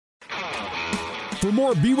For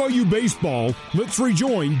more BYU baseball, let's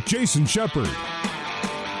rejoin Jason Shepard.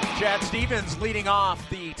 Chad Stevens leading off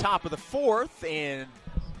the top of the fourth and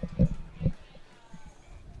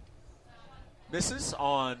misses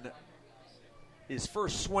on his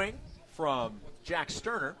first swing from Jack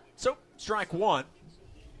Sterner. So, strike one.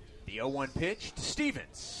 The 0-1 pitch to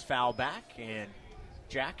Stevens. Foul back, and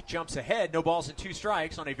Jack jumps ahead. No balls and 2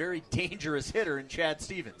 strikes on a very dangerous hitter in Chad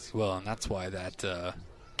Stevens. Well, and that's why that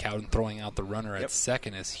Cowden throwing out the runner at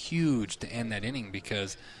second is huge to end that inning,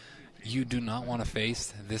 because you do not want to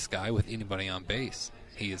face this guy with anybody on base.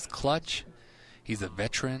 He is clutch. He's a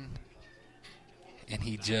veteran. And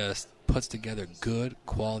he just puts together good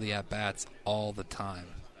quality at-bats all the time.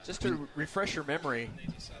 Just to refresh your memory,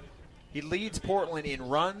 he leads Portland in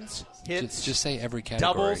runs, hits. Just say every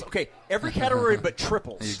category. Doubles. Okay, every category but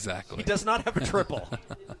triples. Exactly. He does not have a triple.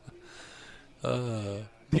 The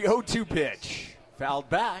 0-2 pitch. Fouled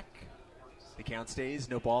back. The count stays,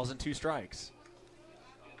 no balls and 2 strikes.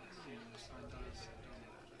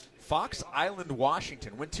 Fox Island,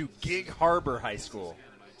 Washington. Went to Gig Harbor High School.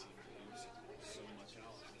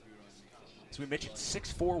 As we mentioned,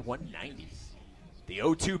 6'4", 190. The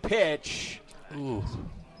 0-2 pitch. Ooh.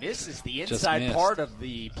 Misses the inside part of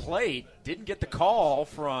the plate. Didn't get the call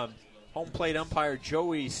from home plate umpire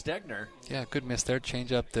Joey Stegner. Yeah, good miss there.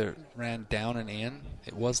 Change up that ran down and in.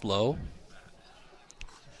 It was low.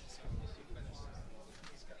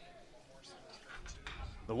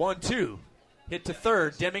 The 1-2. Hit to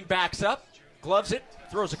third. Deming backs up, gloves it,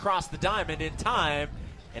 throws across the diamond in time,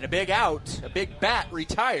 and a big out, a big bat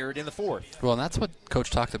retired in the fourth. Well, and that's what Coach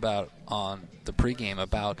talked about on the pregame,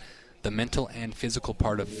 about the mental and physical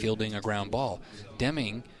part of fielding a ground ball.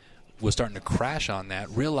 Deming was starting to crash on that,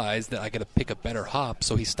 realized that I got to pick a better hop,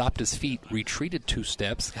 so he stopped his feet, retreated 2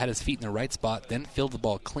 steps, had his feet in the right spot, then fielded the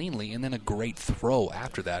ball cleanly, and then a great throw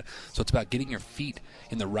after that. So it's about getting your feet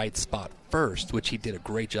in the right spot first, which he did a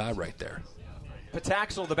great job right there.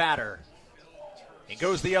 Pataxel, the batter. It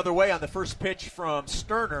goes the other way on the first pitch from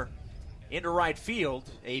Sterner into right field.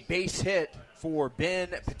 A base hit for Ben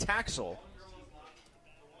Pataxel.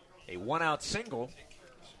 A 1-out single.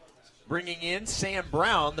 Bringing in Sam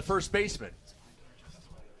Brown, the first baseman.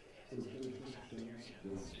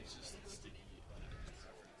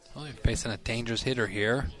 Well, you're facing a dangerous hitter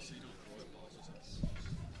here.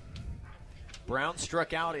 Brown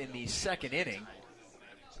struck out in the second inning.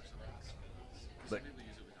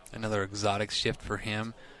 Another exotic shift for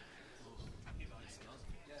him.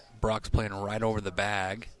 Brock's playing right over the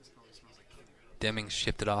bag. Deming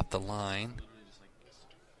shifted off the line.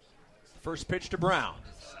 First pitch to Brown.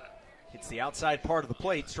 Hits the outside part of the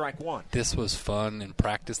plate, strike one. This was fun in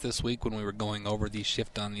practice this week when we were going over these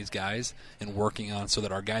shift on these guys and working on so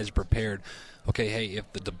that our guys are prepared. Okay, hey,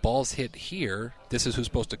 if the ball's hit here, this is who's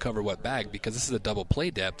supposed to cover what bag, because this is a double play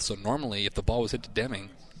depth. So normally if the ball was hit to Deming,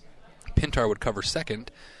 Pintar would cover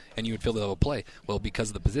second, and you would field the double play. Well, because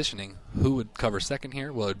of the positioning, who would cover second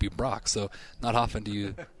here? Well, it would be Brock. So not often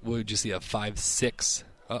would you see a 5-6.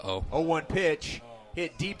 0-1 pitch.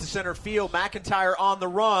 Hit deep to center field. McIntyre on the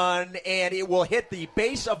run, and it will hit the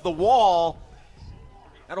base of the wall.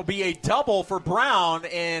 That'll be a double for Brown,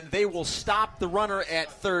 and they will stop the runner at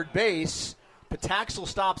third base. Pataxel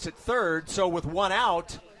stops at third, so with 1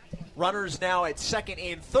 out, runners now at second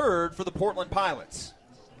and third for the Portland Pilots.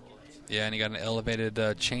 Yeah, and he got an elevated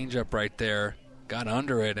changeup right there. Got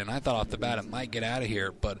under it, and I thought off the bat it might get out of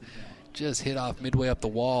here, but just hit off midway up the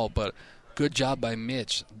wall. But good job by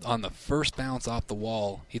Mitch. On the first bounce off the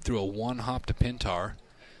wall, he threw a 1-hop to Pintar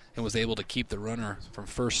and was able to keep the runner from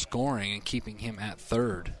first scoring and keeping him at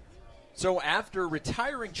third. So after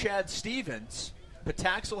retiring Chad Stevens,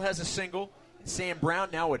 Pataxel has a single, and Sam Brown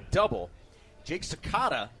now a double. Jake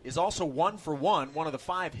Sakata is also 1 for 1, one of the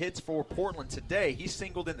 5 hits for Portland today. He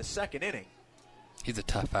singled in the second inning. He's a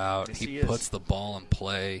tough out. Yes, he puts the ball in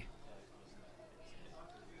play.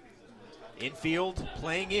 Infield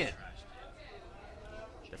playing in.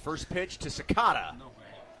 The first pitch to Sakata.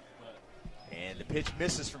 And the pitch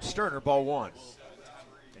misses from Sterner, ball 1.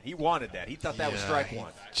 And he wanted that. He thought that was strike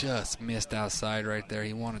 1. Just missed outside right there.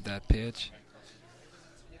 He wanted that pitch.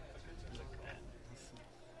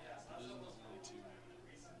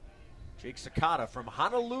 Jake Sakata from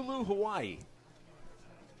Honolulu, Hawaii.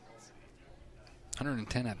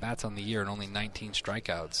 110 at-bats on the year and only 19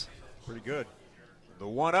 strikeouts. Pretty good. The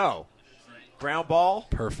 1-0. Ground ball.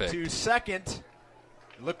 Perfect. To second.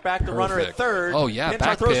 Look back, the runner at third. Oh, yeah, Pintar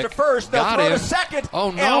back throws pick. to first. They'll Got throw him. to second.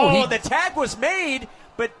 Oh, no. The tag was made,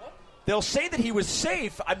 but they'll say that he was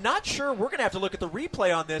safe. I'm not sure. We're going to have to look at the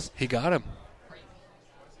replay on this. He got him.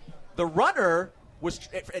 The runner was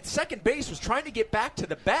at second base, was trying to get back to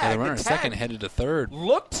the bag. Yeah, the runner at second headed to third.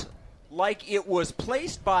 Looked like it was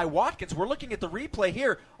placed by Watkins. We're looking at the replay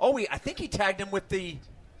here. Oh, I think he tagged him with the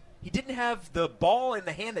 – he didn't have the ball in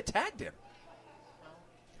the hand that tagged him.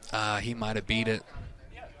 He might have beat it.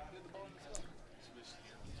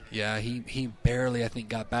 Yeah, he barely, I think,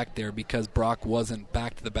 got back there because Brock wasn't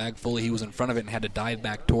back to the bag fully. He was in front of it and had to dive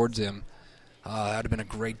back towards him. That would have been a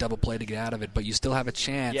great double play to get out of it, but you still have a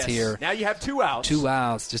chance here. Now you have 2 outs. 2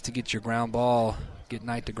 outs just to get your ground ball, get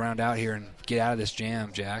Knight to ground out here and get out of this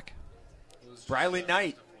jam, Jack. Briley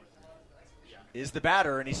Knight is the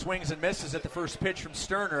batter, and he swings and misses at the first pitch from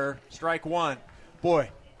Sterner. Strike 1. Boy,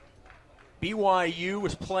 BYU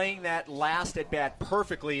was playing that last at bat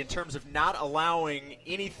perfectly in terms of not allowing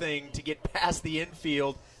anything to get past the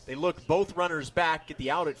infield. They looked both runners back, get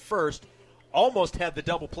the out at first, almost had the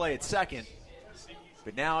double play at second.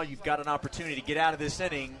 But now you've got an opportunity to get out of this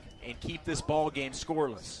inning and keep this ball game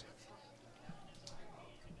scoreless.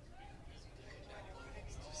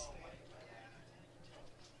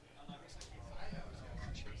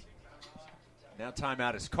 Now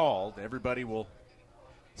timeout is called. Everybody will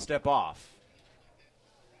step off.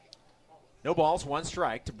 No balls, 1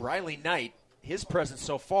 strike to Briley Knight. His presence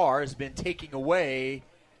so far has been taking away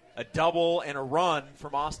a double and a run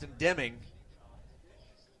from Austin Deming.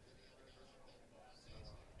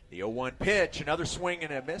 The 0-1 pitch, another swing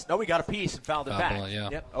and a miss. No, we got a piece and fouled it back. Ball, yeah.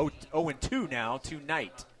 Yep. 0-2 now to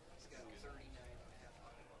Knight.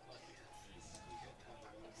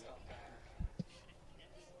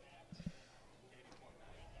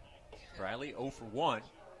 Briley 0 for 1.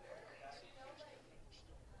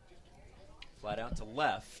 Flat out to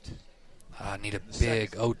left. I need a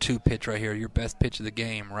big 0-2 pitch right here. Your best pitch of the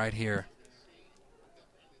game right here.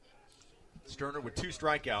 Sterner with 2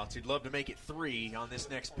 strikeouts. He'd love to make it 3 on this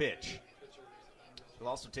next pitch. He'll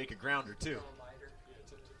also take a grounder, too.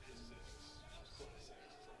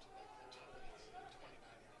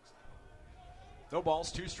 No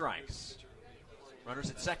balls, 2 strikes.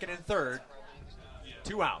 Runners at second and third.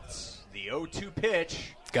 2 outs. The 0-2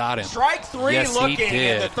 pitch. Got him. Strike 3 yes, looking. He did.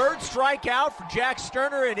 And the third strikeout for Jack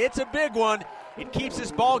Sterner, and it's a big one. It keeps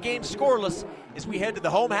this ball game scoreless as we head to the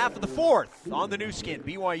home half of the 4th on the new skin,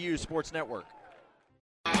 BYU Sports Network.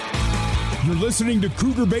 You're listening to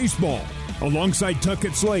Cougar Baseball. Alongside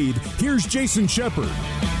Tuckett Slade, here's Jason Shepard.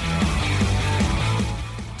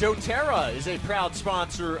 doTERRA is a proud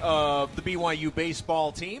sponsor of the BYU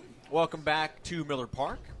baseball team. Welcome back to Miller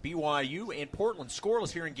Park. BYU and Portland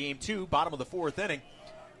scoreless here in Game 2, bottom of the 4th inning.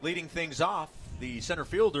 Leading things off, the center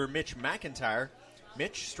fielder, Mitch McIntyre.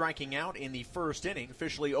 Mitch striking out in the first inning,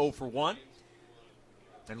 officially 0 for 1.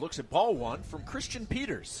 And looks at ball 1 from Christian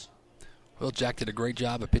Peters. Well, Jack did a great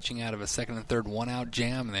job of pitching out of a second and third 1-out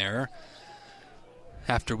jam there.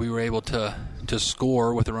 After we were able to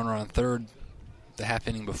score with a runner on third the half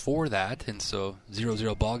inning before that. And so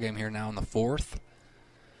 0-0 ball game here now in the 4th.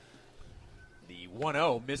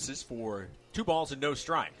 1-0 misses for 2 balls and no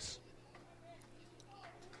strikes.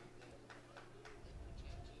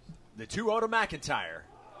 The 2-0 to McIntyre.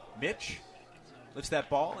 Mitch lifts that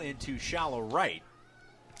ball into shallow right.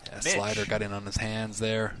 Yeah, slider got in on his hands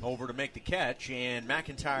there. Over to make the catch, and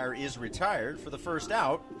McIntyre is retired for the first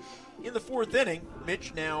out. In the 4th inning,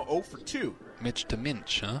 Mitch now 0 for 2. Mitch to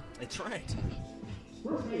Minch, huh? That's right.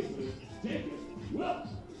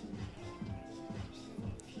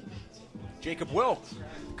 Jacob Wilk,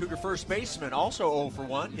 Cougar first baseman, also 0 for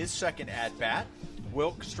 1, his second at-bat.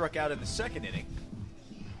 Wilk struck out in the second inning.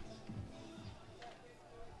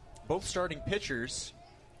 Both starting pitchers,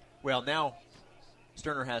 well, now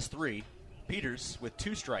Sterner has 3. Peters with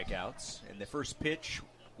 2 strikeouts. And the first pitch,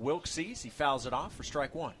 Wilk sees. He fouls it off for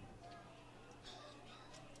strike 1.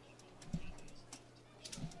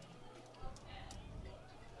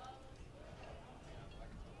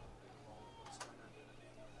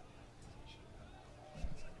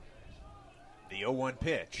 The 0-1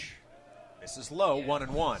 pitch. This is low,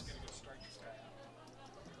 1-1.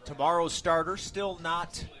 Tomorrow's starter still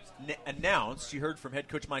not announced. You heard from head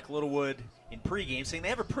coach Mike Littlewood in pregame saying they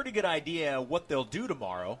have a pretty good idea what they'll do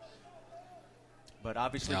tomorrow. But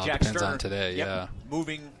obviously No, Jack depends Sterner on today, yeah.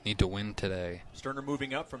 moving. Need to win today. Sterner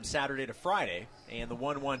moving up from Saturday to Friday, and the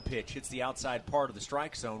 1-1 pitch hits the outside part of the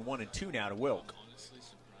strike zone. 1-2 now to Wilk.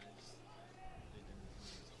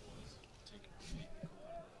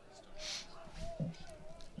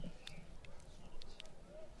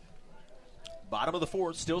 Bottom of the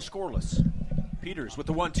 4th, still scoreless. Peters with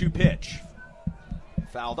the 1-2 pitch.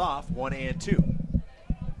 Fouled off, 1-2.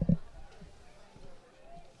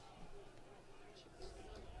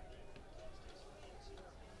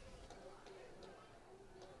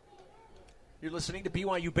 You're listening to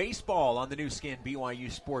BYU Baseball on the new skin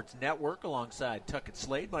BYU Sports Network alongside Tuckett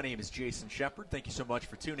Slade. My name is Jason Shepard. Thank you so much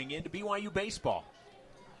for tuning in to BYU Baseball.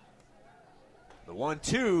 The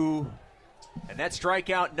 1-2, and that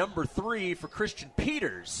strikeout number 3 for Christian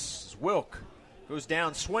Peters. Wilk goes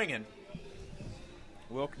down swinging.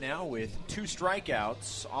 Wilk now with 2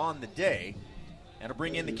 strikeouts on the day. And to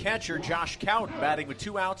bring in the catcher, Josh Cowden, batting with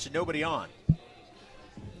 2 outs and nobody on.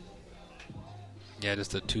 Yeah,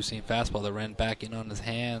 just a two-seam fastball that ran back in on his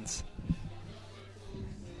hands.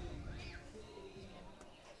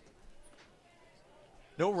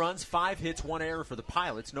 No runs, 5 hits, 1 error for the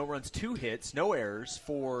Pilots. No runs, 2 hits, no errors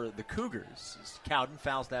for the Cougars. As Cowden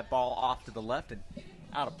fouls that ball off to the left and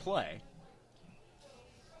out of play.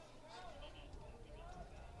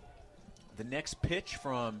 The next pitch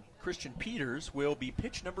from Christian Peters will be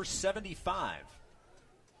pitch number 75.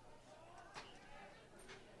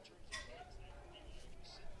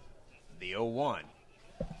 The 0-1.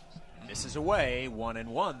 Misses away,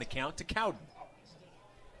 1-1, the count to Cowden.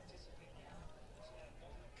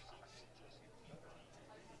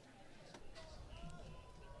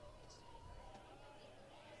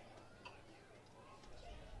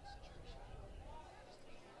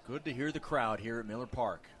 Good to hear the crowd here at Miller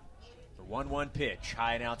Park. The 1-1 pitch,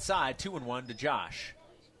 high and outside, 2-1 to Josh.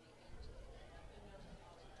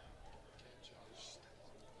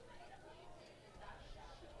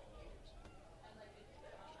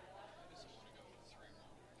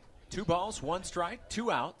 Two balls, 1 strike,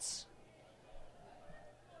 2 outs.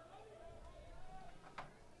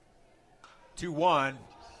 2-1.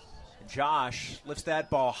 Josh lifts that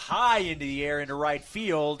ball high into the air into right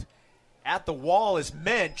field. At the wall is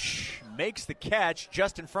Mensch. Makes the catch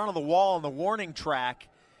just in front of the wall on the warning track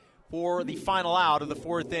for the final out of the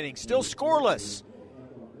 4th inning. Still scoreless.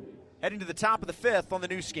 Heading to the top of the 5th on the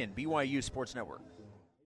new skin, BYU Sports Network.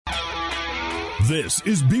 This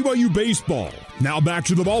is BYU Baseball. Now back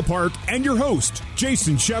to the ballpark and your host,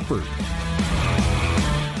 Jason Shepard.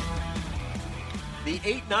 The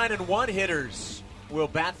 8, 9, and 1 hitters will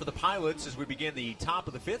bat for the Pilots as we begin the top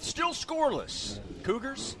of the 5th. Still scoreless.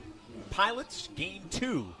 Cougars, Pilots, game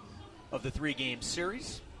 2 of the 3-game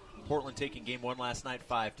series. Portland taking game 1 last night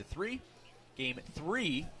 5-3. Game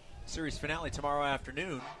 3, series finale tomorrow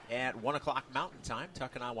afternoon at 1 o'clock Mountain Time.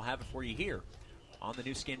 Tuck and I will have it for you here on the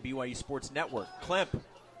new skin BYU Sports Network. Klemp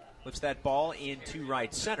lifts that ball into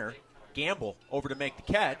right center. Gamble over to make the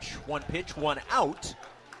catch. 1 pitch, 1 out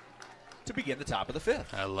to begin the top of the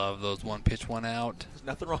 5th. I love those 1 pitch, 1 out. There's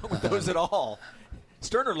nothing wrong with those at all.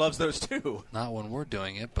 Sterner loves those too. Not when we're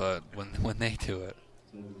doing it, but when they do it.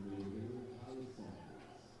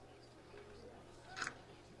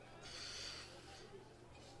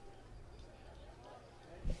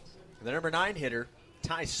 The number 9 hitter,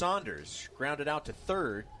 Ty Saunders, grounded out to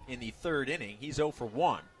third in the 3rd inning. He's 0 for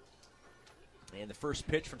 1. And the first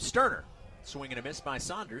pitch from Sterner. Swing and a miss by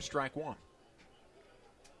Saunders, strike 1.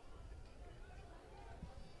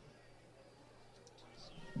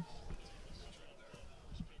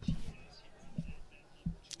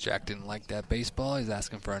 Jack didn't like that baseball. He's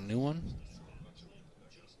asking for a new one.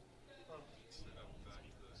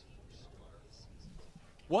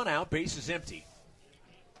 One out, base is empty.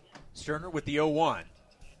 Sterner with the 0-1.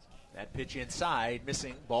 That pitch inside,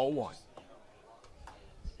 missing, ball 1.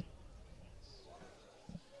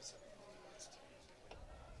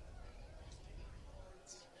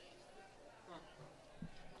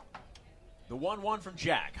 The 1-1 from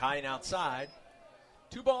Jack, high and outside.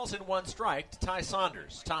 2 balls and 1 strike to Ty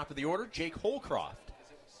Saunders. Top of the order, Jake Holcroft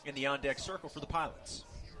in the on-deck circle for the Pilots.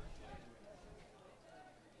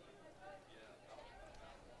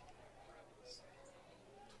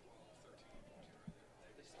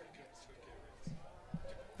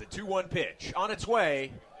 The 2-1 pitch on its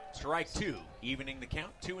way. Strike 2, evening the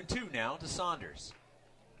count. 2-2 now to Saunders.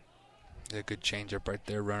 A good changeup right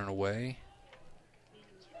there, running away.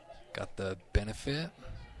 Got the benefit.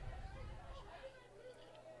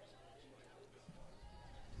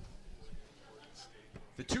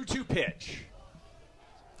 The 2-2 pitch.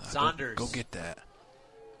 Saunders. Go get that.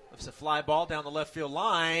 Lifts a fly ball down the left field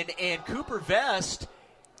line, and Cooper Vest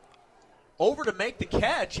over to make the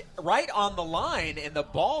catch right on the line, and the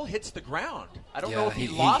ball hits the ground. I don't know if he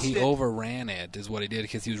lost it. He overran it is what he did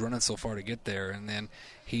because he was running so far to get there, and then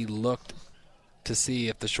he looked to see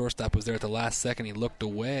if the shortstop was there at the last second. He looked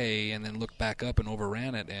away and then looked back up and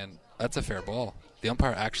overran it, and that's a fair ball. The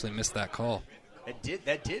umpire actually missed that call.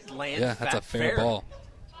 That did land. Yeah, that's a fair ball.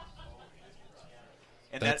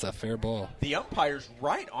 And that's a fair ball. The umpire's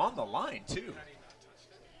right on the line, too.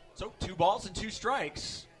 So 2 balls and 2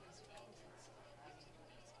 strikes.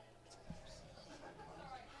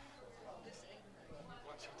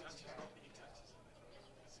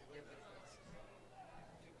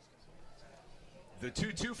 The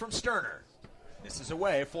 2-2 from Sterner. This is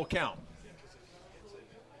away, full count.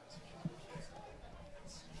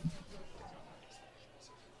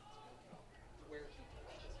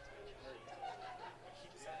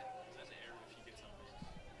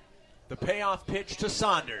 The payoff pitch to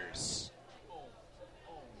Saunders.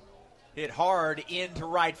 Hit hard into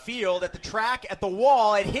right field at the track, at the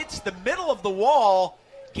wall. It hits the middle of the wall.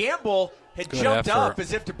 Gamble had jumped up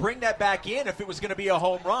as if to bring that back in if it was going to be a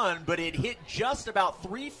home run, but it hit just about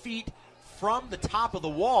 3 feet from the top of the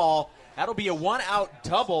wall. That'll be a one-out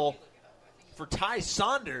double for Ty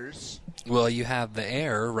Saunders. Well, you have the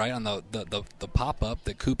error, right, on the pop-up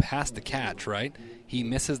that Coop has to catch, right? He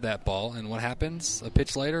misses that ball, and what happens? A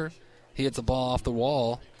pitch later, he hits a ball off the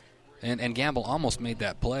wall, and Gamble almost made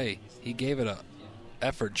that play. He gave it a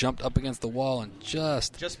effort, jumped up against the wall, and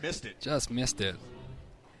just missed it. Just missed it.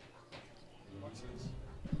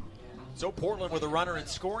 So Portland with a runner in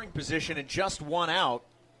scoring position and just one out.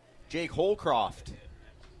 Jake Holcroft,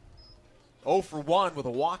 0 for 1 with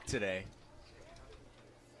a walk today.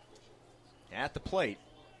 At the plate.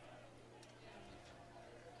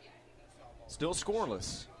 Still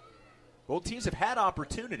scoreless. Both teams have had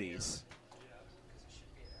opportunities.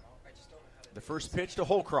 The first pitch to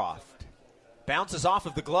Holcroft. Bounces off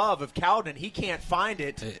of the glove of Cowden. He can't find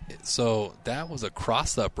it. So that was a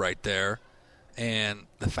cross-up right there, and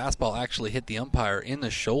the fastball actually hit the umpire in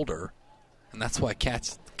the shoulder, and that's why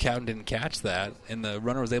Cowden didn't catch that, and the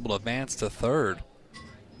runner was able to advance to third.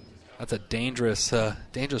 That's a dangerous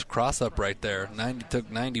cross-up right there.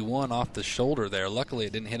 Took 91 off the shoulder there. Luckily,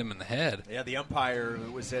 it didn't hit him in the head. Yeah, the umpire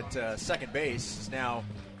who was at second base is now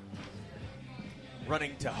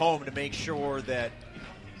running to home to make sure that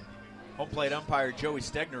home plate umpire Joey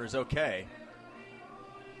Stegner is okay.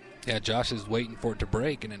 Yeah, Josh is waiting for it to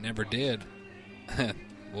break, and it never did.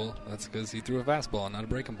 Well, that's because he threw a fastball, not a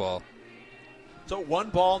breaking ball. So 1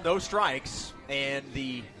 ball, no strikes, and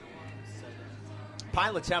the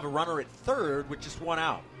Pilots have a runner at third with just 1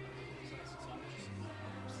 out.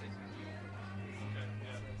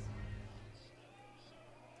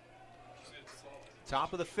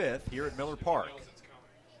 Top of the 5th here at Miller Park.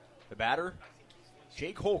 The batter,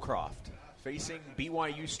 Jake Holcroft, facing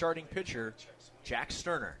BYU starting pitcher Jack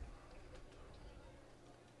Sterner.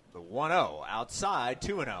 The 1-0 outside,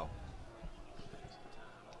 2-0.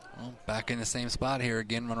 Well, back in the same spot here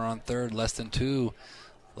again, runner on third, less than 2.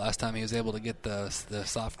 Last time he was able to get the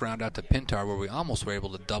soft ground out to Pintar, where we almost were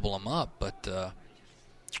able to double him up, but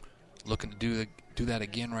looking to do that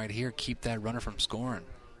again right here, keep that runner from scoring.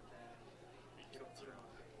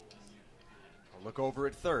 I'll look over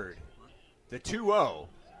at third. The 2-0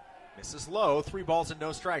 misses low. 3 balls and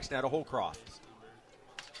no strikes now to Holcroft.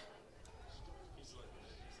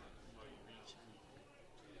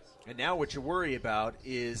 And now what you worry about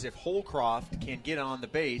is if Holcroft can get on the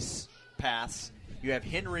base pass. You have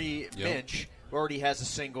Henry Minch, who already has a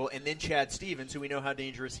single, and then Chad Stevens, who we know how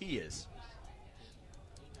dangerous he is.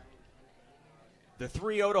 The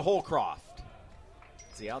 3-0 to Holcroft.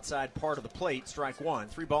 It's the outside part of the plate, strike 1.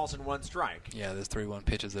 3 balls and 1 strike. Yeah, this 3-1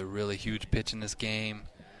 pitch is a really huge pitch in this game.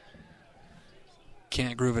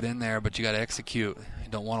 Can't groove it in there, but you got to execute.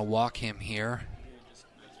 You don't want to walk him here.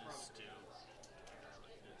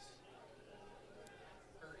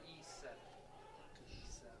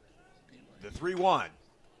 The 3-1.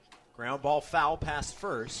 Ground ball foul past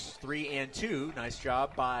first. 3-2. Nice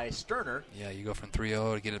job by Sterner. Yeah, you go from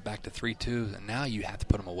 3-0 to get it back to 3-2, and now you have to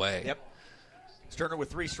put him away. Yep. Sterner with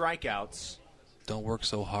 3 strikeouts. Don't work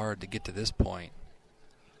so hard to get to this point.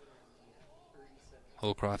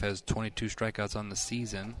 Holcroft has 22 strikeouts on the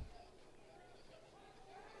season.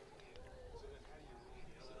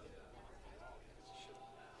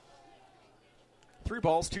 Three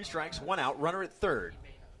balls, 2 strikes, 1 out. Runner at third.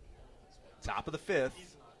 Top of the 5th.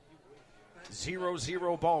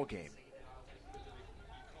 0-0 ball game.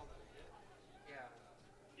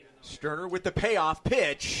 Sterner with the payoff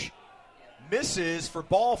pitch. Misses for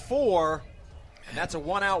ball 4. And that's a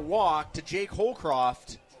 1-out walk to Jake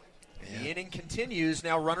Holcroft. The inning continues.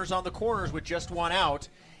 Now runners on the corners with just 1 out.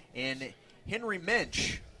 And Henry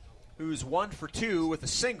Minch, who's 1 for 2 with a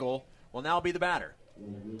single, will now be the batter.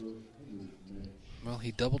 Well,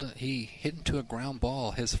 he doubled it. He hit into a ground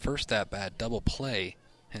ball, his first at-bat, double play.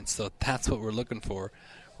 And so that's what we're looking for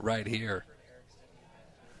right here.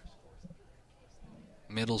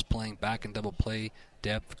 Middle's playing back in double play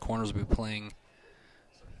depth. Corners will be playing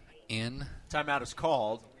in. Timeout is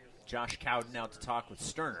called. Josh Cowden out to talk with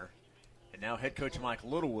Sterner. And now head coach Mike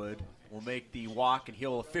Littlewood will make the walk, and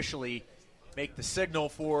he'll officially make the signal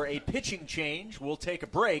for a pitching change. We'll take a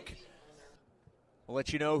break. We'll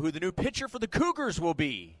let you know who the new pitcher for the Cougars will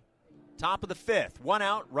be. Top of the fifth. One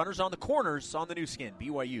out. Runners on the corners on the new skin.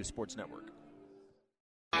 BYU Sports Network.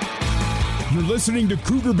 You're listening to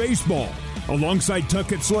Cougar Baseball. Alongside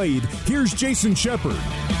Tuckett Slade, here's Jason Shepard.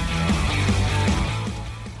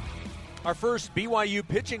 Our first BYU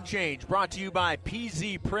pitching change brought to you by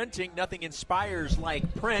PZ Printing. Nothing inspires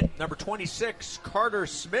like print. Number 26, Carter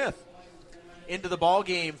Smith, into the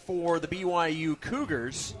ballgame for the BYU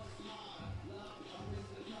Cougars.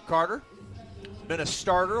 Carter, been a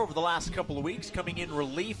starter over the last couple of weeks, coming in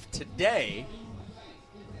relief today.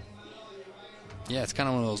 Yeah, it's kind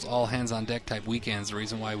of one of those all-hands-on-deck type weekends. The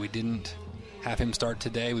reason why we didn't have him start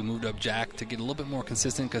today, we moved up Jack to get a little bit more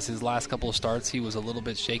consistent because his last couple of starts he was a little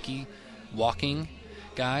bit shaky walking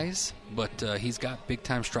guys, but he's got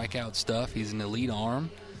big-time strikeout stuff. He's an elite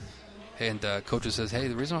arm. And coaches says, hey,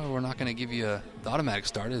 the reason why we're not going to give you the automatic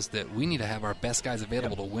start is that we need to have our best guys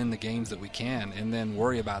available to win the games that we can and then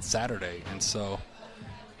worry about Saturday. And so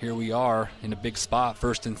here we are in a big spot,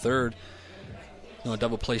 first and third. A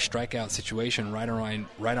double play strikeout situation, right on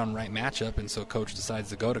right matchup, and so coach decides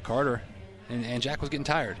to go to Carter. And Jack was getting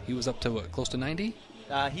tired. He was up to, what, close to 90?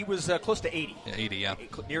 He was close to 80. Yeah, 80, yeah.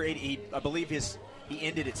 Near 80. I believe he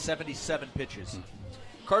ended at 77 pitches.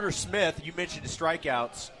 Carter Smith, you mentioned his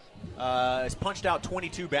strikeouts, has punched out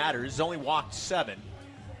 22 batters, only walked 7.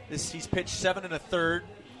 He's pitched 7 1/3,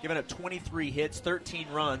 given up 23 hits, 13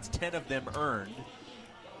 runs, 10 of them earned.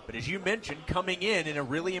 But as you mentioned, coming in a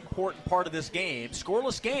really important part of this game,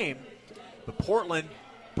 scoreless game, but Portland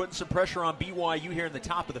putting some pressure on BYU here in the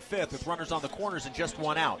top of the fifth with runners on the corners and just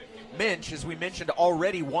one out. Minch, as we mentioned,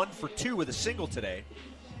 already 1 for 2 with a single today.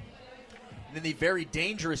 And then the very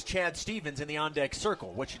dangerous Chad Stevens in the on-deck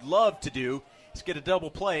circle. What you'd love to do is get a double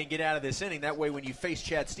play and get out of this inning. That way when you face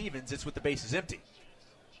Chad Stevens, it's with the bases empty.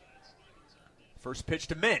 First pitch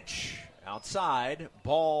to Minch. Outside,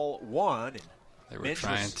 ball 1. And they were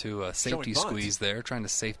trying to safety squeeze there, trying to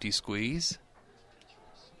safety squeeze.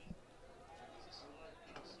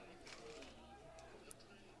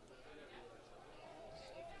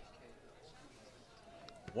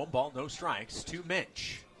 One ball, no strikes to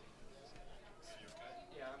Minch.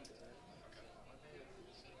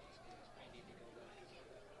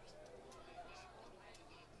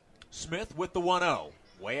 Smith with the 1-0.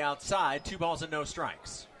 Way outside, 2 balls and no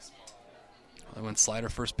strikes. They went slider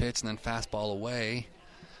first pitch and then fastball away.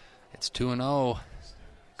 It's 2-0.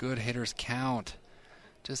 Good hitters count.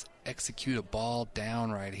 Just execute a ball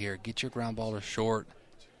down right here. Get your ground ball to short.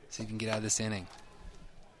 See if you can get out of this inning.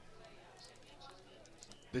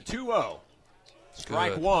 The 2-0.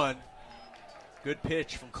 Strike Good. 1. Good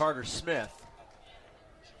pitch from Carter Smith.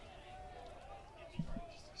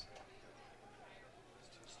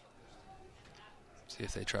 See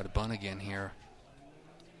if they try to bunt again here.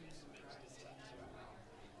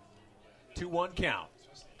 2-1 count.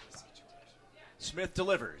 Smith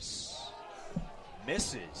delivers.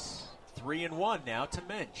 Misses. 3-1 now to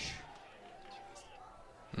Minch.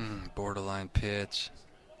 Borderline pitch.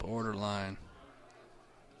 Borderline.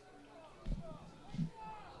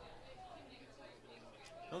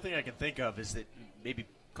 The only thing I can think of is that maybe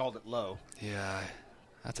called it low. Yeah,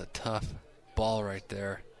 that's a tough ball right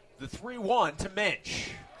there. The 3-1 to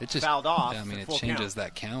Minch. It just fouled off. Yeah, I mean, it full changes count.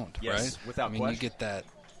 that count, Yes, right? without I mean, question. you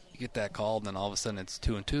get that call, and then all of a sudden it's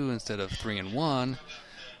 2-2 instead of 3-1.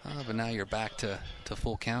 But now you're back to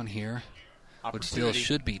full count here, which still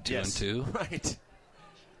should be 2-2. Right.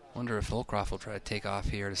 Wonder if Holcroft will try to take off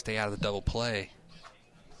here to stay out of the double play.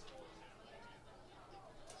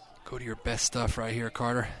 Go to your best stuff right here,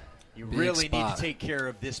 Carter. You Big really need spot. to take care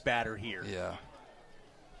of this batter here. Yeah.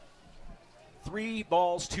 3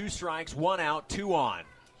 balls, 2 strikes, 1 out, 2 on.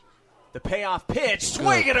 The payoff pitch,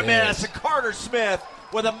 swing and a pitch. miss, and Carter Smith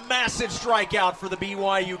with a massive strikeout for the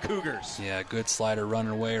BYU Cougars. Yeah, good slider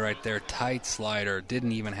running away right there. Tight slider.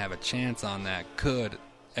 Didn't even have a chance on that. Good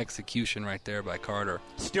execution right there by Carter.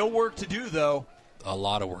 Still work to do, though. A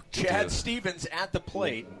lot of work to do. Chad Stevens at the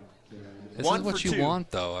plate. This 1 is what for you 2.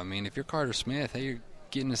 want, though. I mean, if you're Carter Smith, hey, you're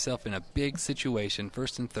getting yourself in a big situation,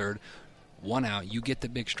 first and third, 1 out. You get the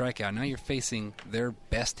big strikeout. Now you're facing their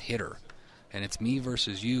best hitter, and it's me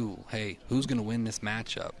versus you. Hey, who's going to win this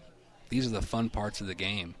matchup? These are the fun parts of the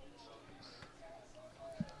game.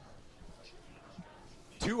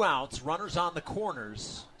 2 outs, runners on the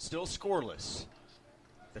corners, still scoreless.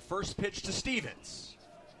 The first pitch to Stevens.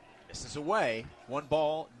 This is away. 1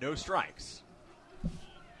 ball, no strikes.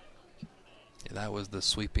 Yeah, that was the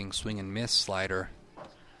sweeping swing and miss slider.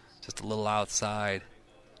 Just a little outside.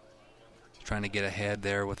 Trying to get ahead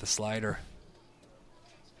there with the slider.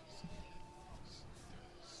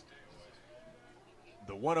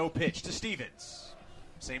 The 1-0 pitch to Stevens.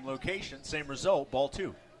 Same location, same result, ball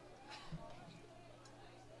 2.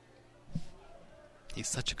 He's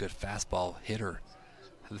such a good fastball hitter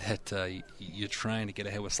that you're trying to get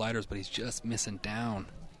ahead with sliders, but he's just missing down.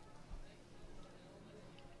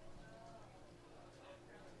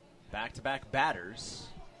 Back-to-back batters.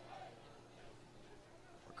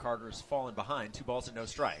 Carter has fallen behind. 2 balls and no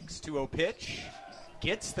strikes. 2-0 pitch.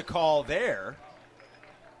 Gets the call there.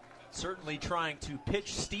 Certainly trying to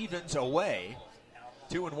pitch Stevens away.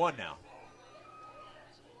 2-1 now.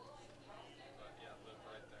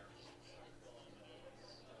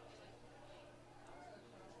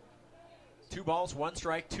 Two balls, 1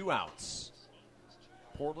 strike, 2 outs.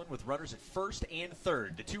 Portland with runners at first and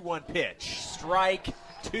third. The 2-1 pitch. Strike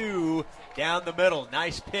 2 down the middle.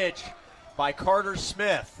 Nice pitch by Carter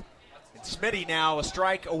Smith. And Smitty now a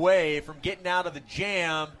strike away from getting out of the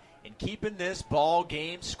jam and keeping this ball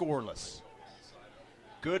game scoreless.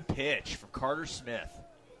 Good pitch from Carter Smith.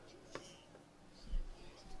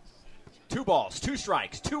 2 balls, 2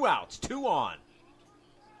 strikes, 2 outs, 2 on.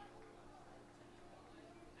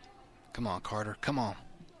 Come on, Carter. Come on.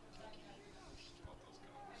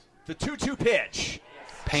 The 2-2 pitch.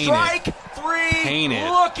 Paint Strike it. 3. Paint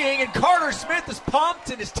it. Looking, and Carter Smith is pumped,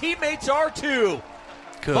 and his teammates are too.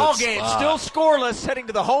 Good Ball game spot. still scoreless, heading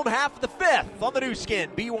to the home half of the 5th on the new skin,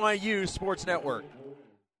 BYU Sports Network.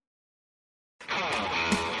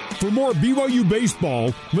 For more BYU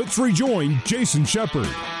baseball, let's rejoin Jason Shepard.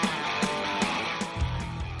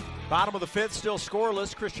 Bottom of the 5th, still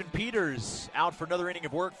scoreless. Christian Peters out for another inning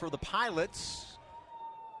of work for the Pilots.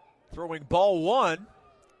 Throwing ball 1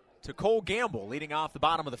 to Cole Gamble, leading off the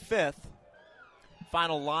bottom of the 5th.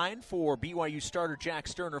 Final line for BYU starter Jack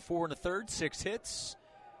Sterner, 4 1/3, 6 hits.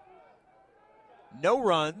 No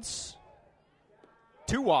runs,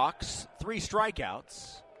 2 walks, 3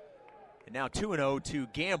 strikeouts. And now 2-0 to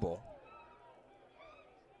Gamble.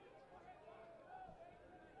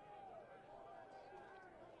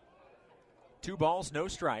 Two balls, no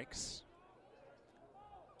strikes.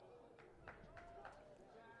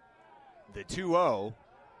 The 2-0.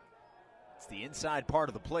 It's the inside part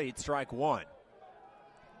of the plate, strike 1.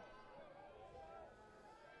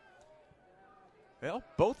 Well,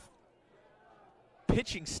 both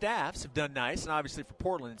pitching staffs have done nice, and obviously for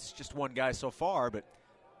Portland, it's just one guy so far, but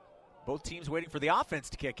both teams waiting for the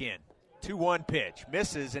offense to kick in. 2-1 pitch,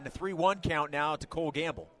 misses, and a 3-1 count now to Cole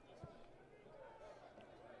Gamble.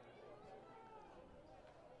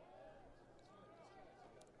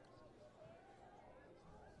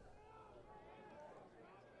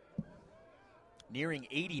 Nearing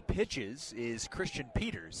 80 pitches is Christian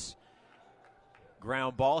Peters.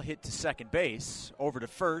 Ground ball hit to second base, over to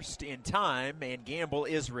first in time, and Gamble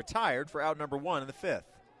is retired for out number 1 in the 5th.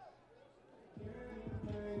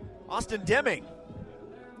 Austin Deming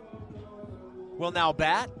will now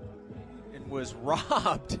bat and was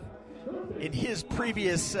robbed in his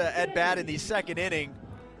previous at-bat in the second inning.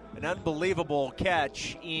 An unbelievable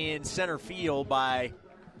catch in center field by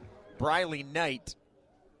Briley Knight,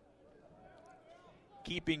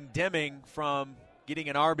 keeping Deming from getting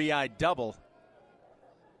an RBI double.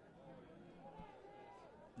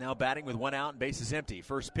 Now batting with 1 out and bases empty.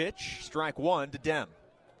 First pitch, strike 1 to Dem.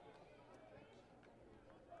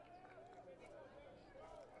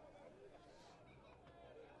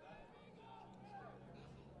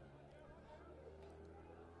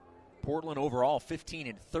 Portland overall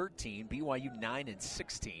 15-13, BYU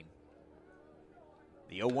 9-16.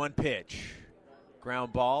 The 0-1 pitch.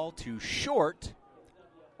 Ground ball to short.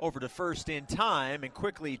 Over to first in time, and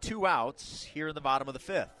quickly 2 outs here in the bottom of the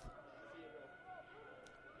 5th.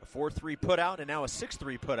 A 4-3 putout and now a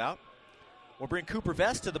 6-3 putout. We'll bring Cooper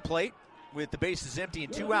Vest to the plate with the bases empty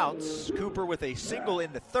and 2 outs. Cooper with a single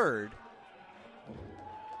in the 3rd.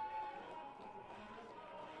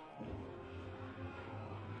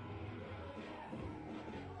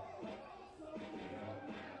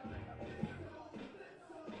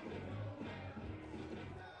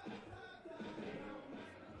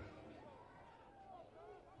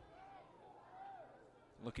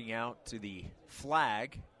 Looking out to the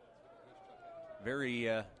flag. Very,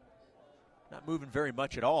 not moving very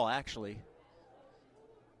much at all, actually.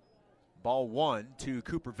 Ball 1 to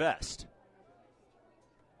Cooper Vest.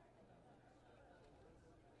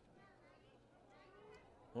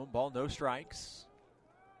 One ball, no strikes.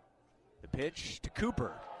 The pitch to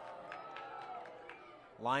Cooper.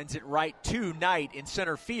 Lines it right to Knight in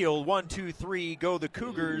center field. 1, 2, 3, go the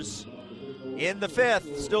Cougars. In the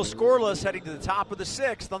 5th, still scoreless, heading to the top of the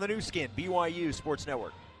 6th on the new skin, BYU Sports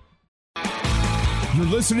Network. You're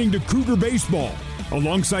listening to Cougar Baseball.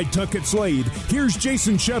 Alongside Tuckett Slade, here's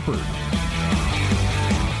Jason Shepard.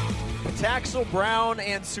 Pataxel, Brown,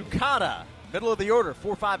 and Sukata, middle of the order,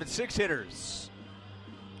 4, 5, and 6 hitters.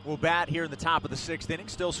 will bat here in the top of the 6th inning.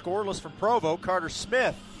 Still scoreless from Provo. Carter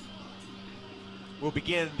Smith will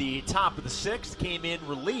begin the top of the 6th. Came in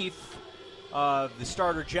relief of the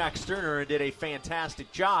starter Jack Sterner and did a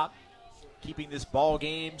fantastic job keeping this ball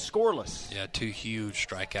game scoreless. Yeah, 2 huge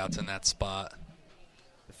strikeouts in that spot.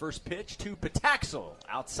 The first pitch to Pataxel,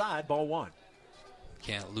 outside, ball 1.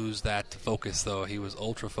 Can't lose that focus, though. He was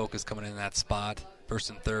ultra focused coming in that spot. First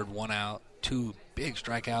and third, 1 out, 2 big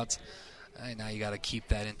strikeouts. And now you got to keep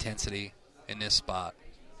that intensity in this spot.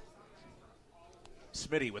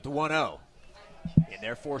 Smitty with the 1-0. In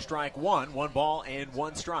there for strike 1, 1 ball and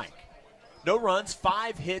 1 strike. No runs,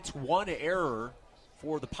 5 hits, 1 error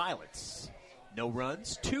for the Pilots. No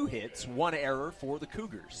runs, 2 hits, 1 error for the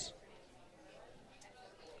Cougars.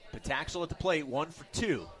 Pataxel at the plate, 1 for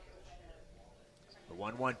 2. The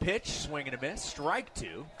 1-1 pitch, swing and a miss, strike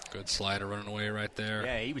 2. Good slider running away right there.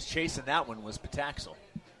 Yeah, he was chasing that one, was Pataxel.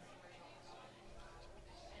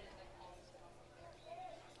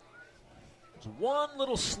 There's one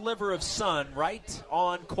little sliver of sun right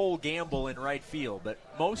on Cole Gamble in right field, but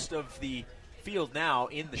most of the field now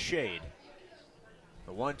in the shade.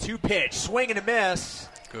 The 1-2 pitch, swing and a miss.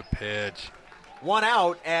 Good pitch. 1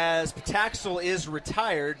 out as Pataxel is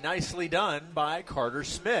retired. Nicely done by Carter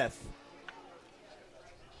Smith.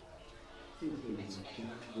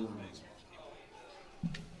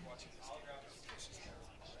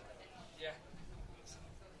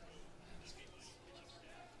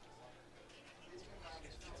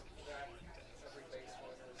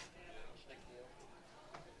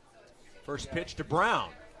 First pitch to Brown.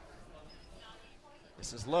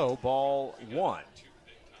 This is low, ball 1.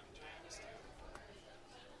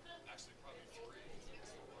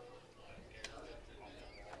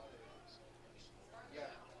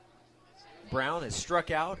 Brown has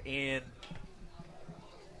struck out and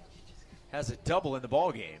has a double in the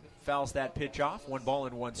ball game. Fouls that pitch off, 1 ball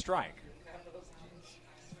and 1 strike.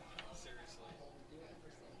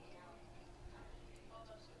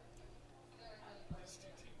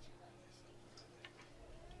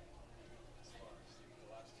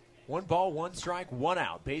 One ball, 1 strike, 1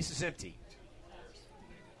 out. Base is empty.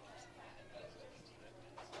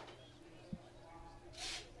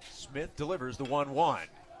 Smith delivers the 1-1.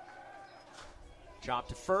 Chop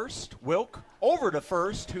to first. Wilk over to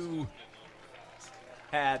first, who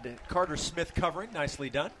had Carter Smith covering. Nicely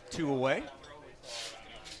done. 2 away.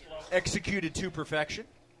 Executed to perfection.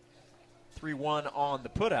 3-1 on the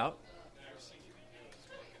putout.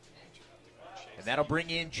 And that'll bring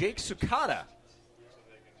in Jake Sukata.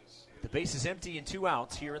 The base is empty and 2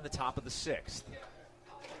 outs here in the top of the 6th.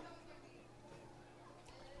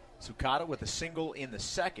 Sukata with a single in the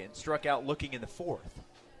 2nd, struck out looking in the 4th.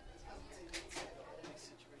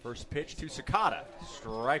 First pitch to Sukata,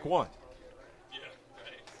 strike 1.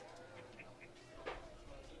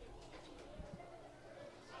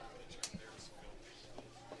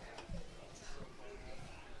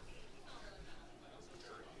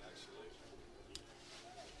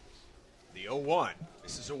 The 0-1.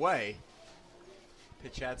 This is away.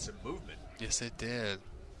 Pitch had some movement. Yes, it did.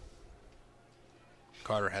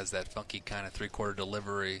 Carter has that funky kind of 3-quarter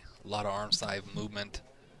delivery, a lot of arm side movement.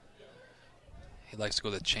 He likes to go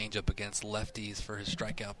the changeup against lefties for his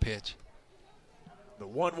strikeout pitch. The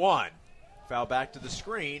 1-1. Foul back to the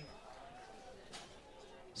screen.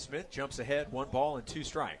 Smith jumps ahead, 1 ball and 2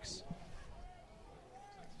 strikes.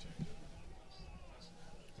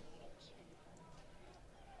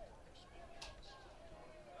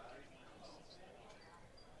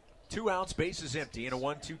 Two outs, base is empty, and a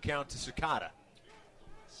 1-2 count to Sukata.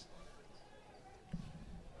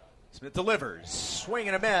 Smith delivers. Swing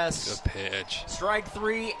and a miss. Good pitch. Strike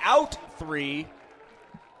 3, out 3.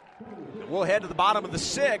 And we'll head to the bottom of the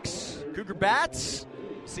 6th. Cougar bats,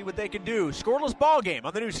 see what they can do. Scoreless ball game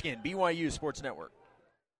on the new skin, BYU Sports Network.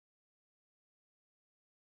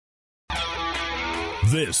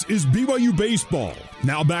 This is BYU Baseball.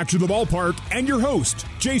 Now back to the ballpark and your host,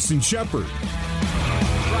 Jason Shepard.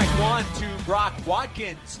 Strike 1 to Brock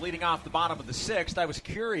Watkins, leading off the bottom of the 6th. I was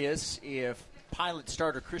curious if Pilot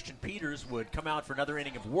starter Christian Peters would come out for another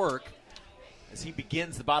inning of work as he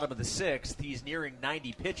begins the bottom of the 6th. He's nearing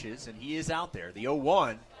 90 pitches, and he is out there. The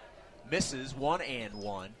 0-1 misses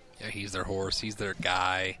 1-1. Yeah, he's their horse. He's their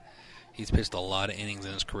guy. He's pitched a lot of innings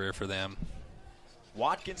in his career for them.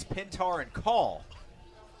 Watkins, Pintar, and Call.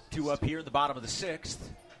 2 up here in the bottom of the 6th.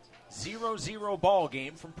 0-0 ball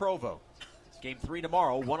game from Provo. Game 3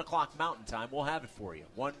 tomorrow, 1 o'clock Mountain Time. We'll have it for you.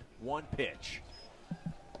 1-1 pitch.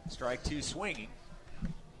 Strike 2 swinging.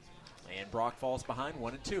 And Brock falls behind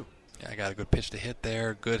 1-2. Yeah, I got a good pitch to hit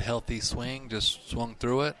there. Good, healthy swing. Just swung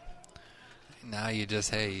through it. Now you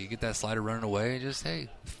just, you get that slider running away, just,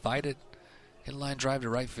 fight it. Hit a line drive to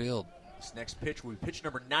right field. This next pitch will be pitch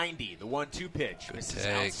number 90, the 1-2 pitch. Good Misses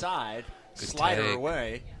take. outside, Good slider take.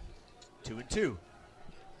 away, 2-2.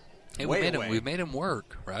 Hey, Way we made him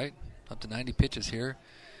work, right? Up to 90 pitches here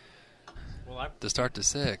to start the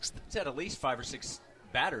sixth. He's had at least 5 or 6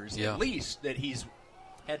 batters, at least, that he's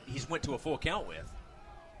went to a full count with.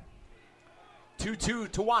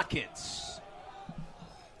 2-2 to Watkins.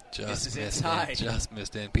 Just missed inside. Just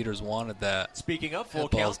missed in. Peters wanted that. Speaking of full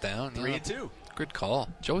That ball's count, down. 3-2. Good call.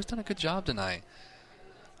 Joey's done a good job tonight.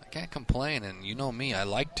 I can't complain, and you know me, I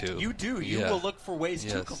like to. You do. You will look for ways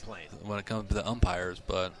to complain. When it comes to the umpires,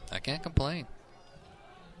 but I can't complain.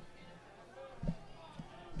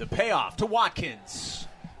 The payoff to Watkins.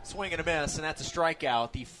 Swing and a miss, and that's a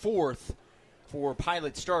strikeout. The 4th for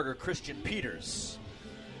Pilot starter Christian Peters.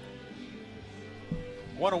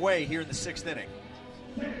 1 away here in the 6th inning.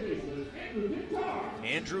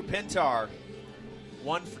 Andrew Pintar,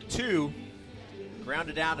 1 for 2.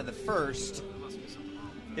 Grounded out in the first.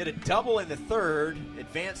 Hit a double in the third.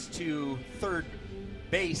 Advanced to third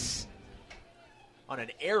base on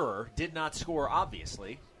an error. Did not score,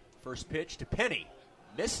 obviously. First pitch to Penny.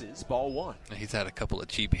 Misses, ball 1. He's had a couple of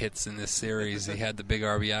cheap hits in this series. He had the big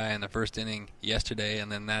RBI in the first inning yesterday,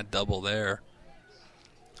 and then that double there.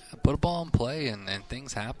 Put a ball in play, and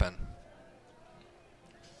things happen.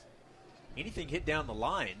 Anything hit down the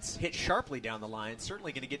lines, hit sharply down the lines,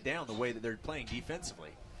 certainly going to get down the way that they're playing defensively.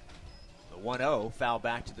 The 1-0, foul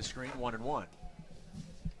back to the screen, 1-1.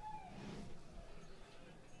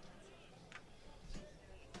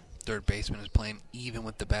 Third baseman is playing even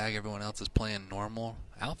with the bag. Everyone else is playing normal.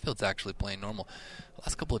 Outfield's actually playing normal. The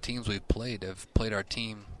last couple of teams we've played have played our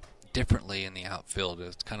team differently in the outfield.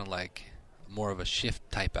 It's kind of like more of a shift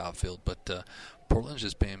type outfield, but Portland's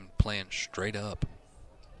just been playing straight up.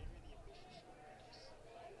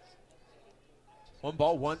 1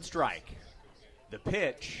 ball, 1 strike. The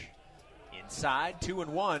pitch inside,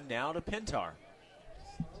 2-1 now to Pintar.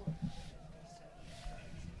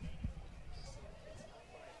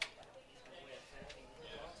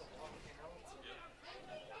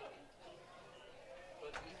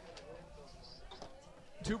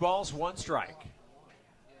 Two balls, 1 strike.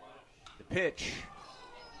 The pitch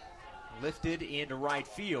lifted into right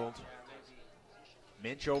field.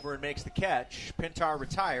 Minch over and makes the catch. Pintar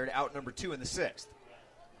retired, out number 2 in the 6th.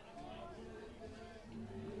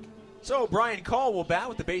 So Brian Call will bat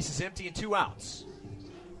with the bases empty and 2 outs.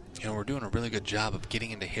 You know, we're doing a really good job of getting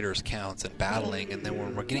into hitters' counts and battling, and then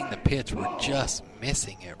when we're getting the pitch, we're just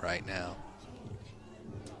missing it right now.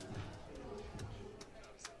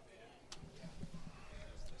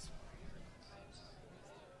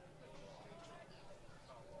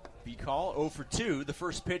 B-call 0 for 2. The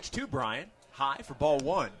first pitch to Brian. High for ball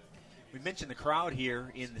 1. We mentioned the crowd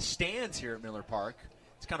here in the stands here at Miller Park.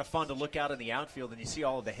 It's kind of fun to look out in the outfield and you see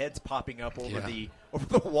all of the heads popping up over the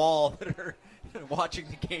wall that are watching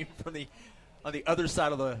the game from on the other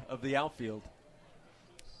side of the outfield.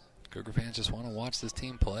 Cougar fans just want to watch this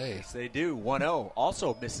team play. Yes, they do. 1-0.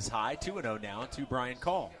 Also misses high. 2-0 now to Brian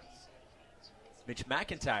Call. Mitch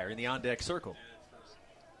McIntyre in the on-deck circle.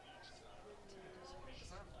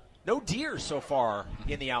 No deer so far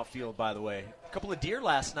in the outfield, by the way. A couple of deer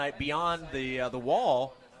last night beyond the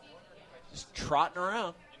wall, just trotting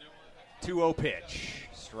around. 2-0 pitch,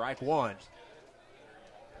 strike 1.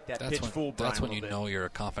 That's when you know you're a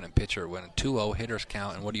confident pitcher. When a 2-0 hitters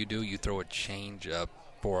count, and what do? You throw a change up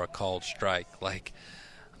for a called strike. Like,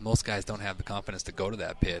 most guys don't have the confidence to go to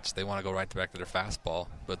that pitch. They want to go right back to their fastball,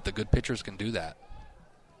 but the good pitchers can do that.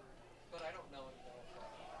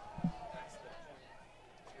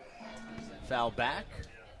 Foul back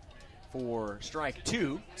for strike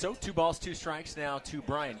 2. So 2 balls, 2 strikes now to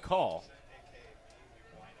Brian Call.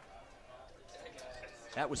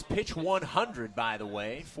 That was pitch 100, by the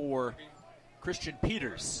way, for Christian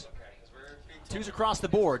Peters. 2s across the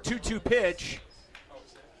board. 2-2 pitch.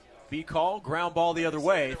 B-call, ground ball the other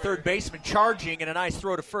way. Third baseman charging and a nice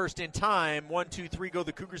throw to first in time. 1-2-3 go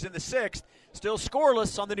the Cougars in the 6th. Still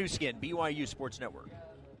scoreless on the new skin, BYU Sports Network.